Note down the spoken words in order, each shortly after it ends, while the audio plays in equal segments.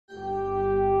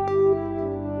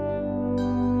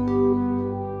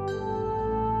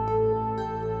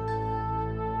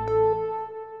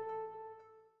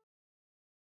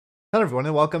Hello everyone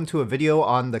and welcome to a video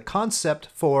on the concept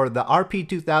for the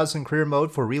RP-2000 career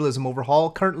mode for Realism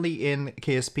Overhaul, currently in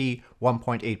KSP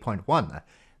 1.8.1.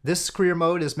 This career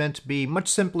mode is meant to be much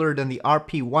simpler than the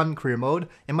RP-1 career mode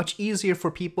and much easier for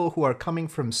people who are coming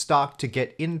from stock to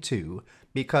get into,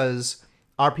 because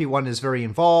RP-1 is very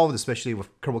involved, especially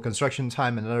with Kerbal construction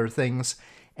time and other things,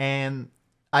 and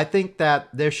I think that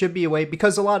there should be a way,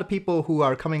 because a lot of people who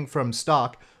are coming from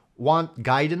stock want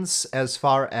guidance as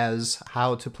far as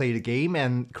how to play the game,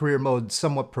 and career mode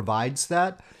somewhat provides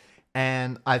that.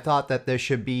 And I thought that there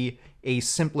should be a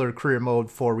simpler career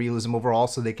mode for Realism Overhaul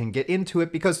so they can get into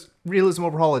it, because Realism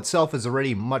Overhaul itself is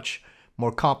already much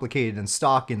more complicated than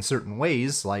stock in certain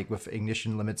ways, like with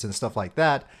ignition limits and stuff like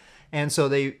that. And so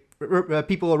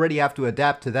people already have to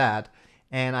adapt to that.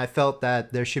 And I felt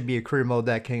that there should be a career mode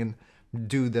that can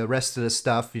do the rest of the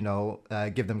stuff,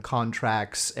 give them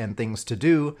contracts and things to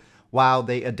do while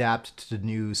they adapt to the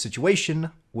new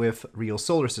situation with real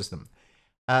solar system.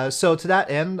 So to that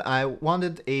end, I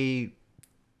wanted a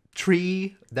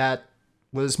tree that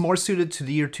was more suited to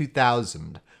the year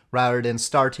 2000 rather than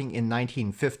starting in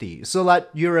 1950. So that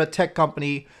you're a tech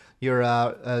company, you're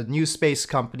a new space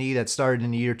company that started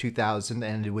in the year 2000,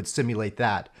 and it would simulate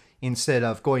that instead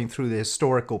of going through the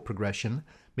historical progression.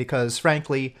 Because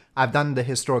frankly, I've done the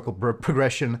historical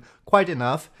progression quite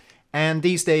enough, and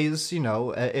these days,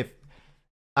 if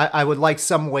I would like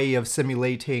some way of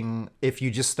simulating if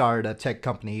you just start a tech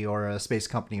company or a space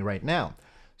company right now.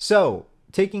 So,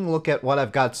 taking a look at what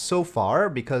I've got so far,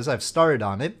 because I've started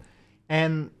on it,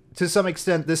 and to some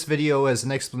extent this video is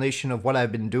an explanation of what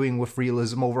I've been doing with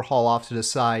Realism Overhaul off to the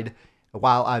side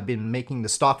while I've been making the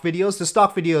stock videos. The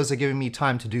stock videos are giving me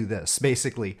time to do this,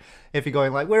 basically. If you're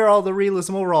going like, where are all the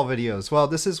Realism Overhaul videos? Well,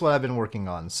 this is what I've been working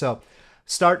on. So,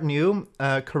 start new,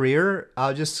 career,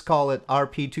 I'll just call it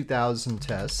RP-2000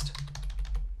 test.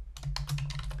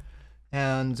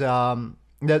 And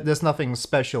there's nothing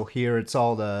special here, it's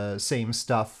all the same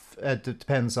stuff. It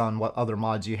depends on what other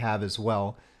mods you have as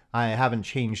well. I haven't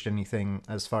changed anything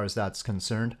as far as that's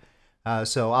concerned.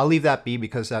 So I'll leave that be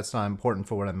because that's not important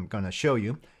for what I'm going to show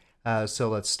you. So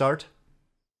let's start.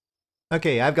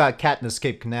 Okay, I've got Katniss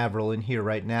Cape Canaveral in here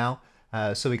right now.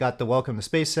 So we got the Welcome to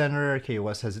Space Center,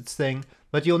 KOS has its thing.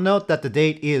 But you'll note that the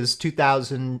date is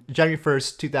January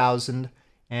 1st, 2000,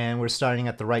 and we're starting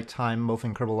at the right time, both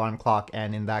in Kerbal Alarm Clock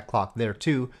and in that clock there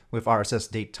too, with RSS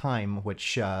date time,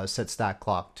 which sets that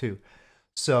clock too.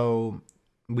 So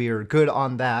we're good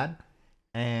on that.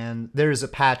 And there's a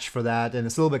patch for that, and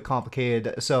it's a little bit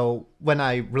complicated. So when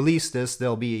I release this,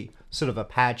 there'll be sort of a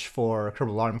patch for Kerbal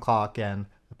Alarm Clock and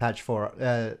a patch for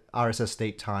RSS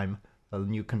date time, a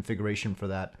new configuration for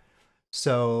that.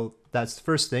 So that's the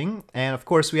first thing. And of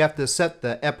course, we have to set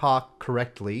the epoch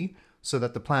correctly so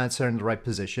that the planets are in the right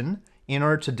position. In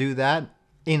order to do that,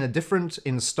 in a different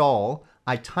install,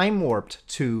 I time warped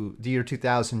to the year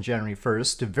 2000, January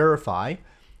 1st, to verify.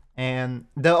 And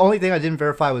the only thing I didn't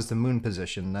verify was the moon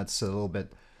position. That's a little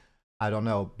bit, I don't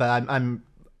know. But I'm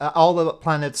all the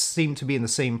planets seem to be in the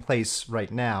same place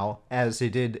right now as they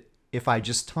did if I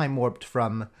just time warped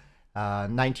from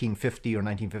 1950 or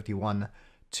 1951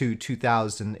 to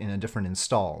 2000 in a different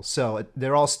install. So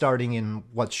they're all starting in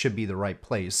what should be the right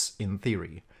place in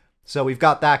theory. So we've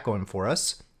got that going for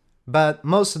us. But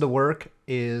most of the work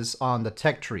is on the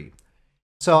tech tree.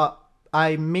 So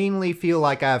I mainly feel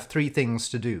like I have three things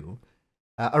to do.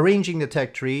 Arranging the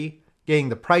tech tree, getting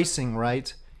the pricing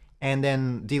right, and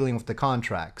then dealing with the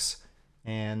contracts.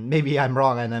 And maybe I'm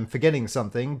wrong and I'm forgetting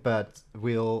something, but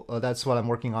that's what I'm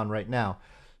working on right now.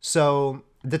 So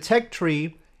the tech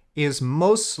tree is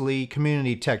mostly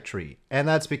community tech tree, and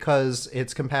that's because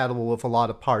it's compatible with a lot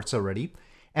of parts already.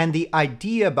 And the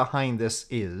idea behind this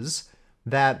is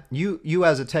that you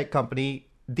as a tech company,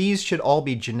 these should all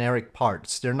be generic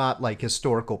parts. They're not like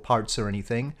historical parts or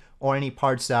anything, or any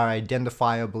parts that are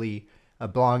identifiably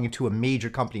belonging to a major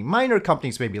company. Minor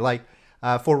companies maybe, like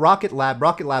for Rocket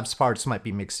Lab's parts might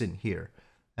be mixed in here,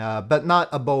 but not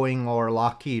a Boeing or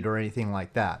Lockheed or anything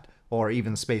like that, or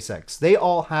even SpaceX. They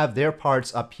all have their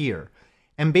parts up here.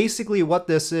 And basically what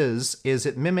this is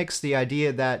it mimics the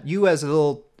idea that you as a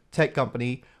little tech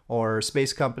company or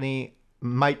space company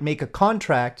might make a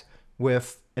contract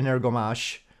with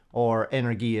Energomash or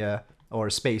Energia or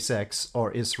SpaceX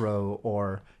or ISRO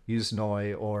or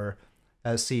Yuzhnoye or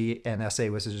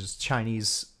CNSA, which is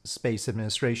Chinese Space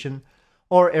Administration,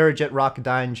 or Aerojet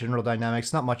Rocketdyne, General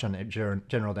Dynamics. Not much on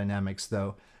General Dynamics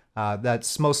though.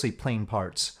 That's mostly plain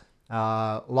parts.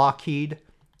 Lockheed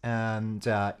and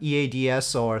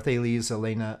EADS or Thales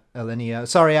Alenia.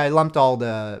 Sorry, I lumped all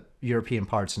the European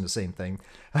parts in the same thing.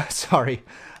 Sorry.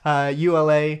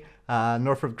 ULA,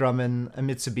 Northrop Grumman,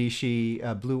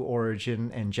 Mitsubishi, Blue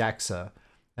Origin, and JAXA.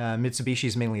 Mitsubishi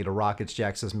is mainly the rockets,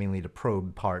 JAXA is mainly the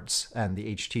probe parts and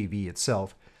the HTV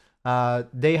itself.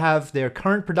 They have their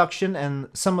current production, and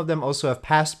some of them also have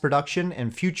past production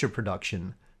and future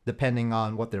production, depending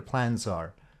on what their plans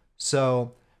are.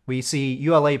 So we see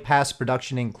ULA past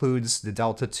production includes the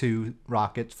Delta II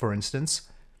rocket, for instance,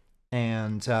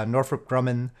 and Northrop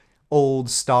Grumman, old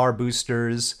Star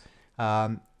boosters.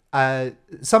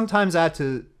 Sometimes I have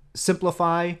to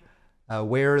simplify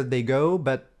where they go,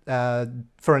 but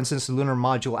for instance, the Lunar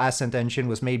Module Ascent Engine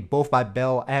was made both by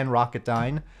Bell and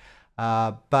Rocketdyne.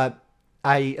 But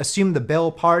I assume the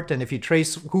Bell part, and if you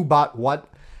trace who bought what,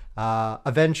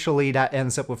 eventually that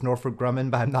ends up with Northrop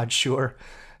Grumman, but I'm not sure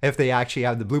if they actually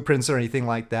have the blueprints or anything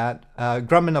like that.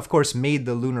 Grumman, of course, made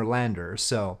the lunar lander,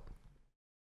 so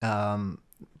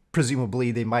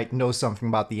presumably they might know something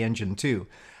about the engine too.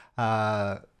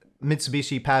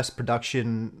 Mitsubishi past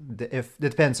production, if it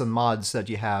depends on mods that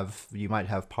you have, you might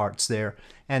have parts there.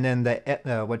 And then the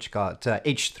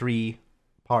H3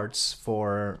 parts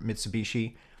for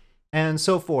Mitsubishi, and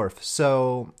so forth.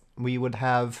 So we would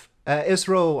have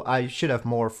ISRO. I should have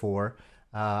more for.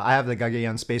 I have the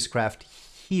Gaganyaan spacecraft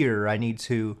here. I need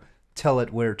to tell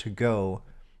it where to go,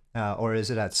 or is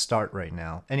it at start right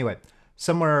now? Anyway,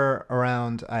 somewhere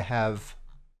around I have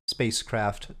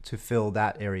spacecraft to fill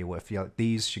that area with. Yeah,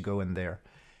 these should go in there.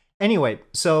 Anyway,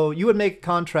 so you would make a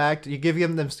contract. You give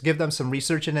them some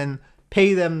research, and then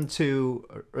pay them to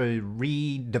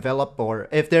redevelop, or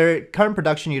if they're current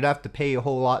production, you'd have to pay a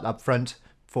whole lot upfront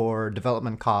for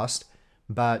development cost,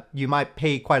 but you might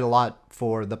pay quite a lot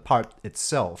for the part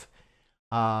itself.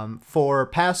 For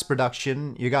past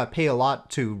production, you got to pay a lot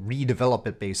to redevelop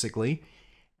it, basically,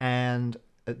 and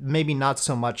maybe not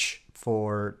so much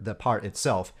for the part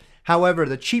itself. However,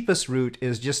 the cheapest route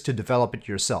is just to develop it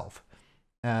yourself.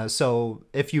 So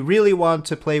if you really want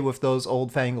to play with those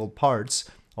old-fangled parts,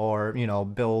 or, you know,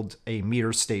 build a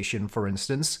meter station, for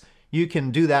instance, you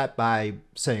can do that by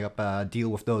setting up a deal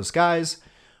with those guys,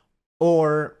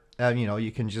 or, you know,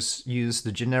 you can just use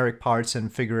the generic parts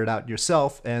and figure it out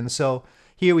yourself. And so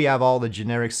here we have all the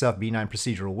generic stuff: B9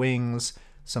 procedural wings,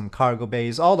 some cargo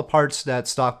bays, all the parts that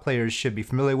stock players should be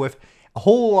familiar with. A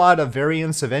whole lot of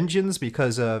variants of engines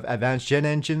because of advanced gen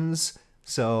engines.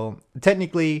 So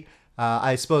technically,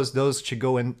 I suppose those should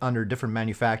go in under different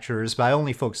manufacturers, but I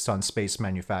only focused on space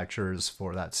manufacturers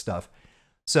for that stuff.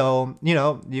 So, you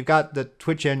know, you've got the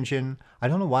Twitch engine. I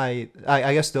don't know why.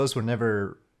 I guess those were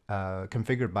never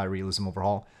configured by Realism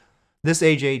Overhaul. This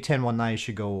AJ1019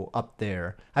 should go up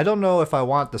there. I don't know if I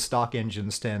want the stock engine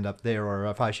to stand up there, or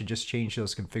if I should just change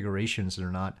those configurations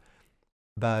or not.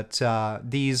 But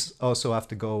these also have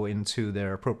to go into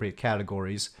their appropriate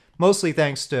categories. Mostly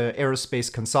thanks to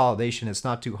aerospace consolidation, it's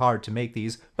not too hard to make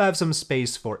these, but I have some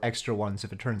space for extra ones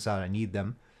if it turns out I need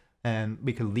them. And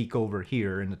we can leak over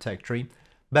here in the tech tree.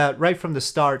 But right from the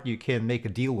start, you can make a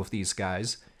deal with these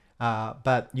guys,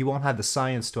 but you won't have the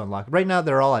science to unlock. Right now,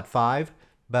 they're all at 5,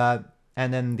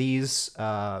 and then these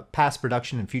past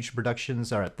production and future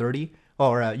productions are at 30.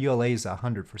 Or ULA is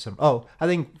 100 for some. Oh, I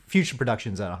think future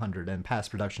production's at 100 and past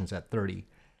production's at 30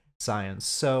 science.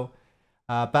 So,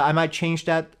 but I might change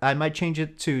that. I might change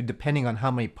it to depending on how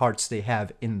many parts they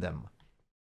have in them.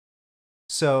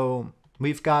 So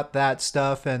we've got that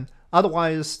stuff, and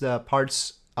otherwise the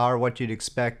parts are what you'd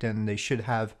expect, and they should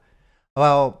have.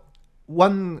 Well,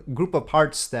 one group of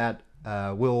parts that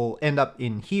will end up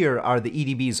in here are the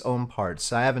EDB's own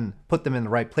parts. I haven't put them in the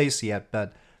right place yet,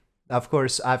 but of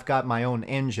course, I've got my own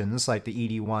engines, like the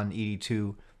ED1,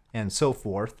 ED2, and so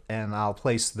forth, and I'll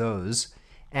place those.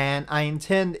 And I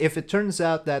intend, if it turns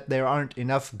out that there aren't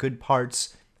enough good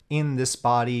parts in this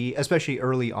body, especially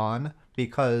early on,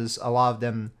 because a lot of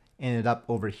them ended up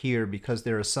over here because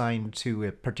they're assigned to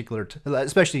a particular,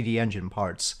 especially the engine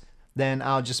parts, then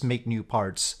I'll just make new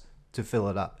parts to fill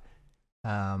it up.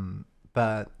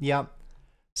 But yeah,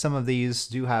 some of these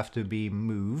do have to be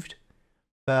moved.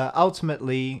 But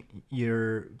ultimately,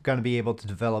 you're going to be able to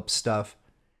develop stuff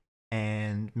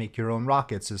and make your own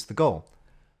rockets is the goal.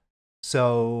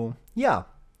 So, yeah,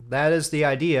 that is the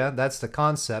idea. That's the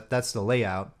concept. That's the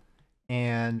layout.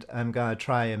 And I'm going to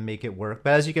try and make it work.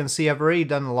 But as you can see, I've already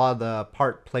done a lot of the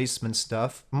part placement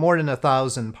stuff. More than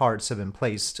 1,000 parts have been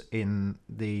placed in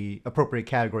the appropriate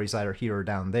categories either here or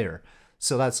down there.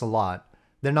 So that's a lot.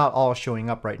 They're not all showing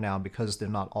up right now because they're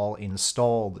not all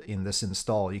installed in this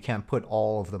install. You can't put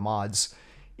all of the mods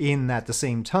in at the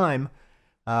same time.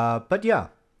 But yeah.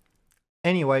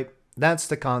 Anyway, that's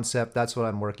the concept. That's what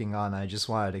I'm working on. I just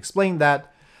wanted to explain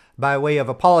that by way of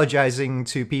apologizing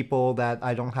to people that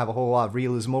I don't have a whole lot of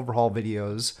Realism Overhaul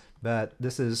videos, But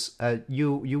this is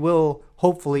you will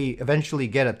hopefully eventually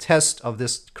get a test of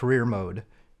this career mode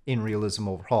in Realism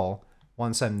Overhaul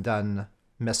once I'm done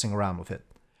messing around with it.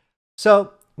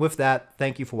 So with that,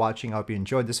 thank you for watching. I hope you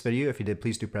enjoyed this video. If you did,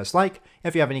 please do press like.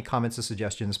 If you have any comments or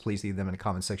suggestions, please leave them in the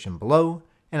comment section below,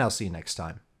 and I'll see you next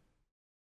time.